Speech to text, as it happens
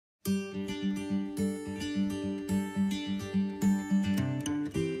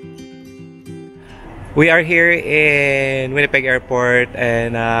We are here in Winnipeg Airport,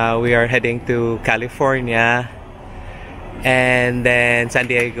 and we are heading to California, and then San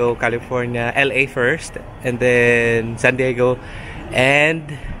Diego, California, LA first, and then San Diego,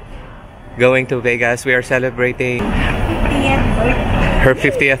 and going to Vegas. We are celebrating her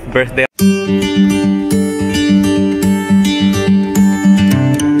 50th birthday.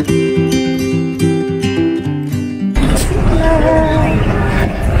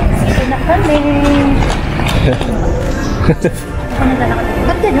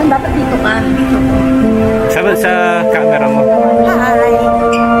 Kasi nun, dapat dito ka. Sa camera mo.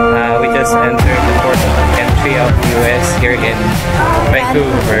 Hi! We just entered the port of entry of US here in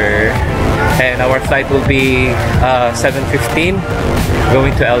Vancouver. And our flight will be 7:15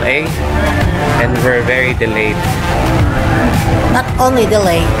 going to LA. And we're very delayed. Not only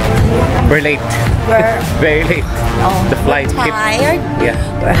delayed. We're late. We're very late. Oh, the flight. We're tired. Yeah.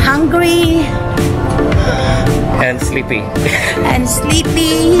 We're hungry. And sleepy. And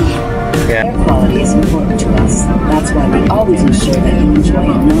sleepy. Yeah. Air quality is important to us. That's why we always ensure that you enjoy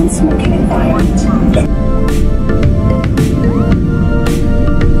a non-smoking environment.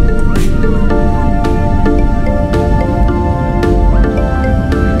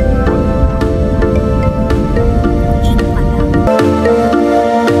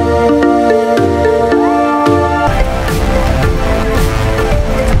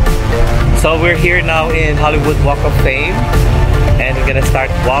 So we're here now in Hollywood Walk of Fame, and we're gonna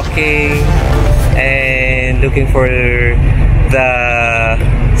start walking and looking for the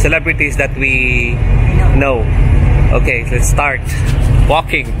celebrities that we know. Okay, let's start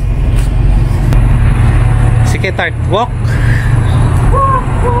walking. Sige, start walk.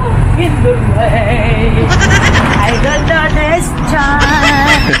 In the rain. I don't know this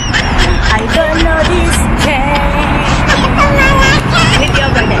time. I don't know this change. Hit you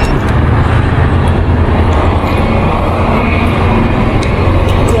over there.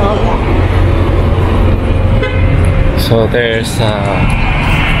 So there's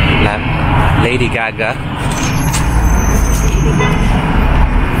Lady Gaga.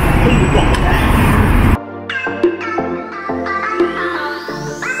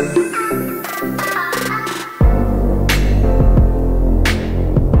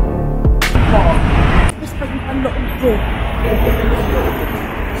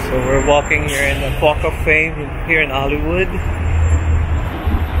 So we're walking here in the Walk of Fame here in Hollywood.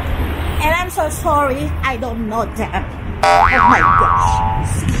 And I'm so sorry, I don't know them. Oh my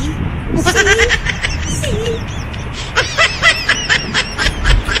gosh. See? See? See?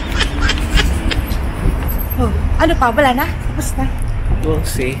 Oh, ano pa? Wala na? Tapos na? We'll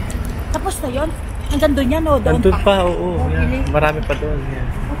see. Tapos na yun? Hanggang doon yan o? Doon Nandun pa? pa, oo. Oh, Yeah. really? Marami pa doon.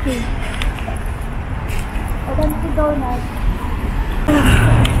 Yeah. Okay. I want to donut.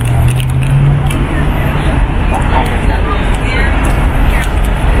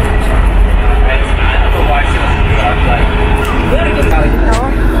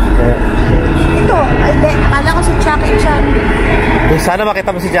 Ito, ay, akala ko si Jackie Chan. Sana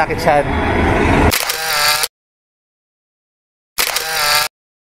makita mo si Jackie Chan.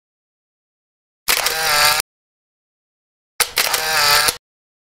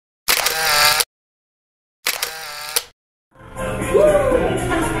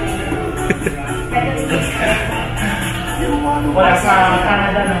 Wala sa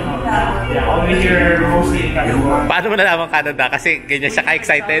Canada naman. Yeah, only here mostly in Canada. Paano mo nalaman Canada? Kasi ganyan siya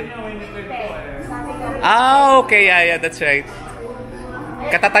ka-excited. Ah, okay. Yeah, that's right.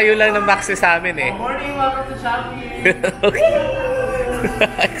 Katatayo lang ng Maxi sa amin eh. Morning, welcome to Shopee. Okay.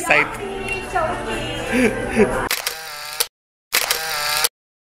 Excited.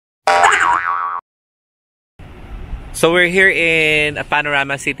 So we're here in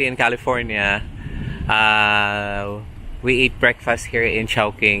Panorama City in California. We ate breakfast here in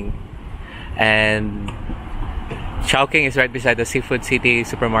Chowking, and Chowking is right beside the Seafood City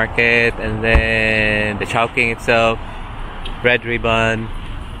supermarket, and then the Chowking itself, Red Ribbon,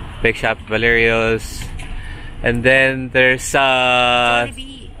 Big Shop Valerio's, and then there's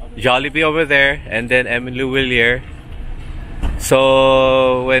Jollibee over there, and then Emily Willier.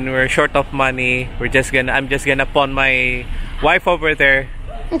 So when we're short of money, I'm just gonna pawn my wife over there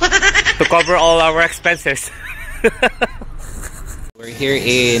to cover all our expenses. We're here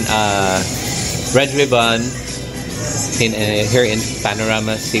in Red Ribbon here in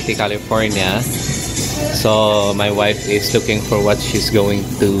Panorama City, California. So my wife is looking for what she's going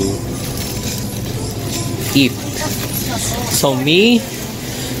to eat. So me,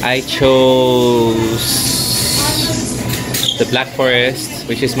 I chose the Black Forest,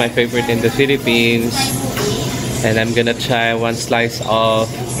 which is my favorite in the Philippines. And I'm gonna try one slice of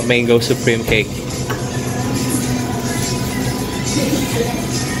mango supreme cake.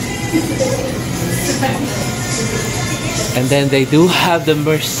 And then they do have the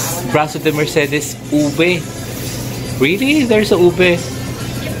Brazo de Mercedes ube. Really? There's a ube?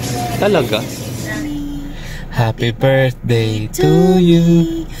 Talaga? Happy birthday to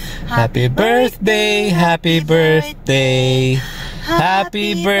you. Happy birthday, happy birthday.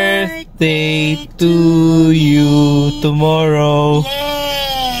 Happy birthday to you tomorrow.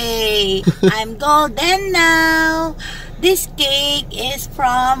 Yay! I'm golden now. This cake is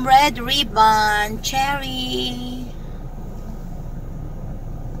from Red Ribbon Cherry.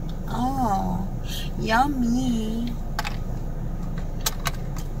 Oh, yummy.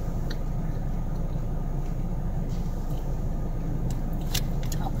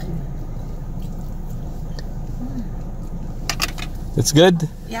 It's good?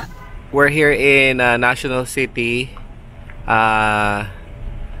 Yeah. We're here in National City,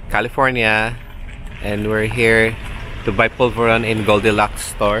 California, and we're here to buy pulveron in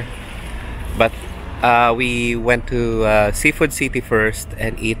Goldilocks store. But we went to Seafood City first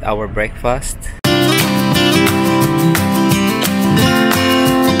and eat our breakfast.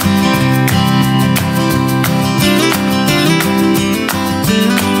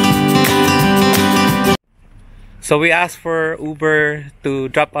 So we asked for Uber to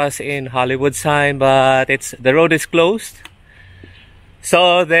drop us in Hollywood sign, but the road is closed.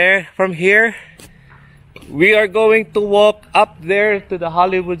 So from here, we are going to walk up there to the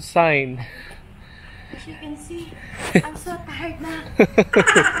Hollywood sign. As you can see, I'm so tired now.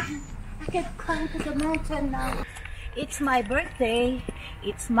 I can climb to the mountain now. It's my birthday.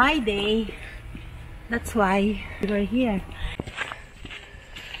 It's my day. That's why we're here.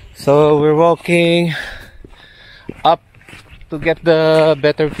 So we're walking up to get the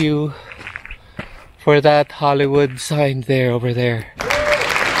better view for that Hollywood sign there, over there.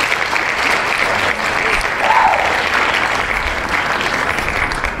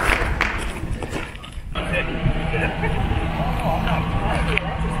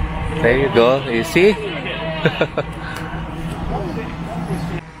 There you go, you see?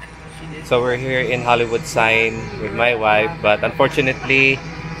 So we're here in Hollywood sign with my wife, but unfortunately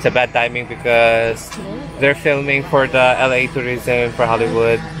it's a bad timing because they're filming for the LA tourism for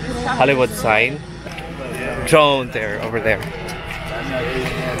Hollywood sign. Drone there, over there.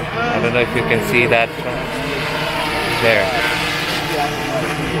 I don't know if you can see that there.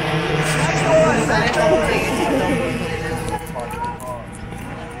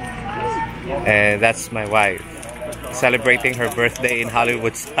 And that's my wife celebrating her birthday in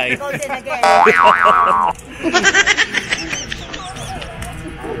Hollywood sign. Golden again.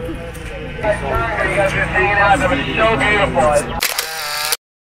 So beautiful.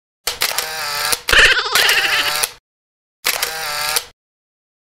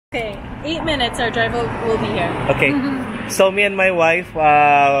 Okay, 8 minutes our driver will be here. Okay, so me and my wife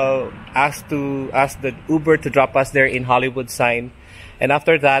asked the Uber to drop us there in Hollywood sign, and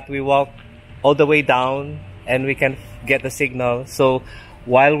after that we walked all the way down and we can get the signal. So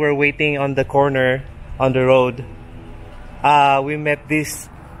while we're waiting on the corner on the road, we met this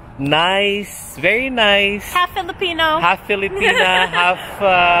nice, very nice, Half Filipino, half Filipina, half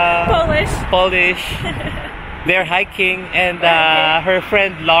Polish. They're hiking, and her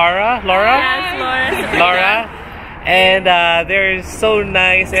friend Laura, Yes, Laura, and they're so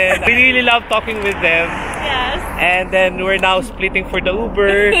nice, and we really love talking with them. Yes. And then we're now splitting for the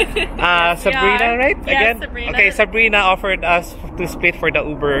Uber. Sabrina, right? Yes, Again? Sabrina. Okay, Sabrina offered us to split for the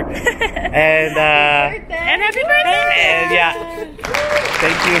Uber. And happy birthday! and yeah,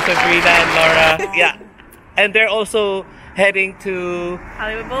 thank you, Sabrina and Laura. Yeah, and they're also heading to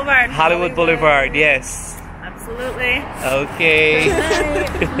Hollywood Boulevard. Hollywood Boulevard. Yes. Absolutely. Okay.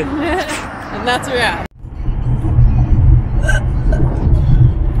 And that's where we're at.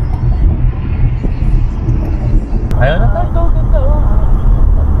 Ayaw na tayo.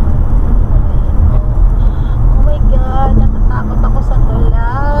 Oh my God, natatakot ako sa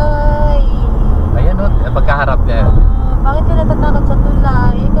tulay. Ayan o, pagkaharap niya. Bakit ka natatakot sa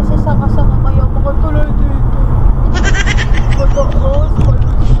tulay? Kasi sama-sama kayo makatulay dito. Mataas, malusog.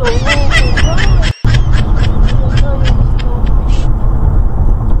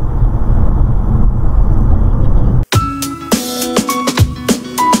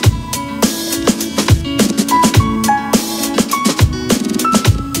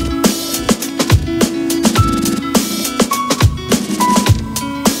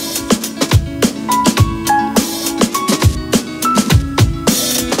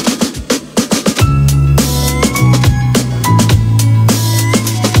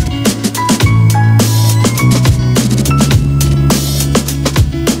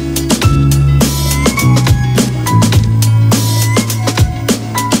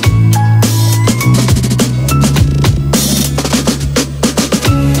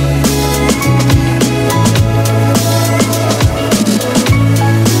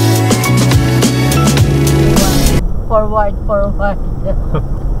 forward.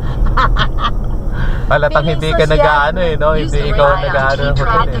 Halatang hindi ka nag-ano eh, no? Hindi ikaw nag-ano ng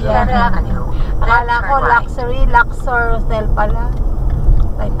hotel eh, no? Akala ko luxury, Luxor hotel pala.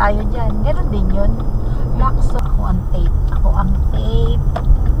 Tayo dyan. Ganun din yun. Luxor. Ako ang tape.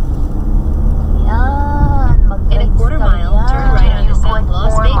 Yan. In a quarter mile, turn right onto South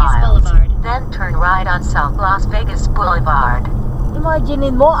Las Vegas Boulevard. Then turn right on South Las Vegas Boulevard.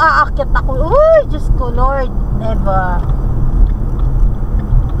 Imaginein mo, aakyat ako. Uy, Diyos ko, Lord. Never.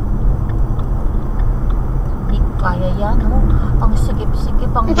 Hindi kaya yan, oh. Ang sigip-sigip,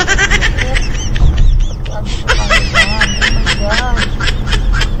 ang dikit-dikit. Yan, hindi ko kaya yan. Oh my gosh.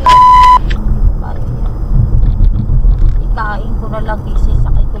 Kaya yan. Ikain ko na lang kasi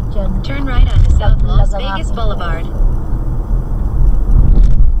sakay ko dyan. Turn right onto South Las Vegas Boulevard.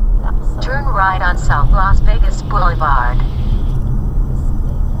 Turn right on South Las Vegas Boulevard.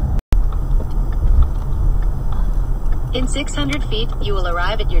 In 600 feet, you will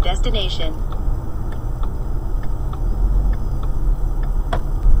arrive at your destination.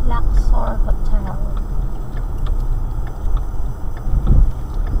 Luxor Hotel.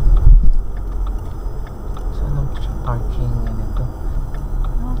 Saan ang parking nito?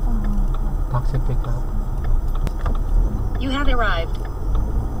 Taxi pickup. You have arrived.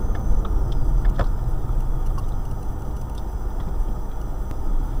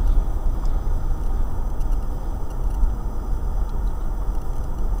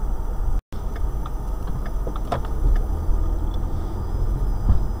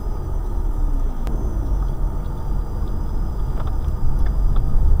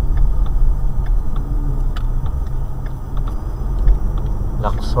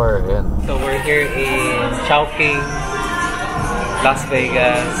 Luxor, yan. So we're here in Chowking, Las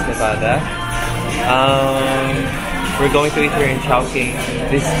Vegas, Nevada. We're going to eat here in Chowking.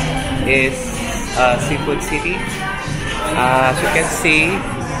 This is Seafood City. As you can see,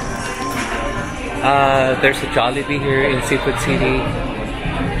 there's a Jollibee here in Seafood City.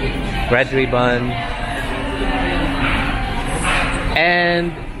 Red Ribbon.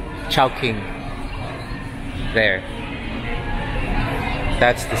 And Chowking. There.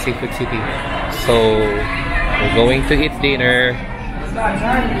 That's the Seafood City. So we're going to eat dinner.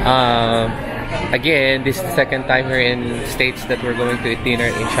 Again, this is the second time here in States that we're going to eat dinner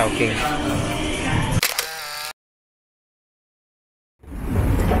in Chowking.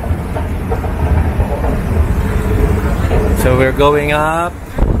 So we're going up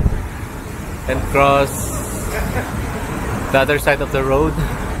and cross the other side of the road.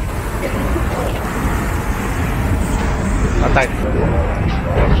 Tight.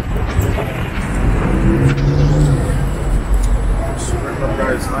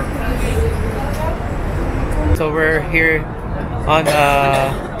 So we're here on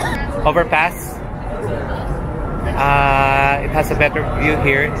overpass. It has a better view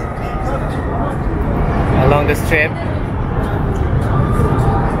here along the strip.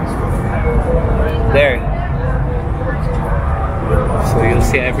 There. So you'll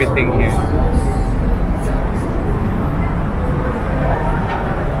see everything here.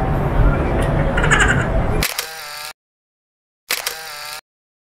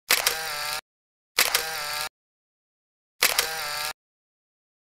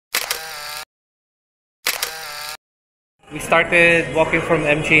 We started walking from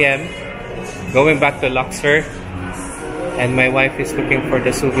MGM, going back to Luxor, and my wife is looking for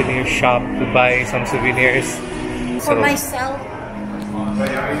the souvenir shop to buy some souvenirs. For myself.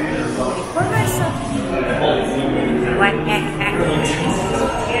 For myself.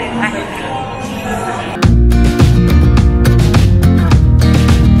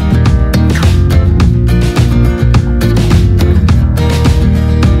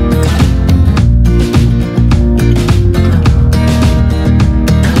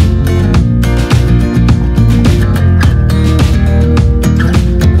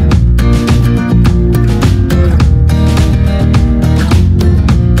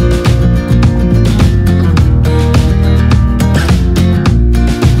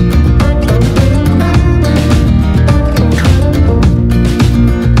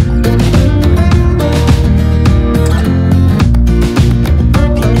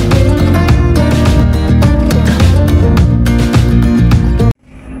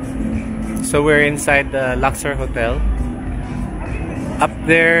 So we're inside the Luxor Hotel. Up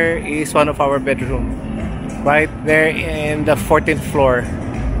there is one of our bedrooms. Right there in the 14th floor.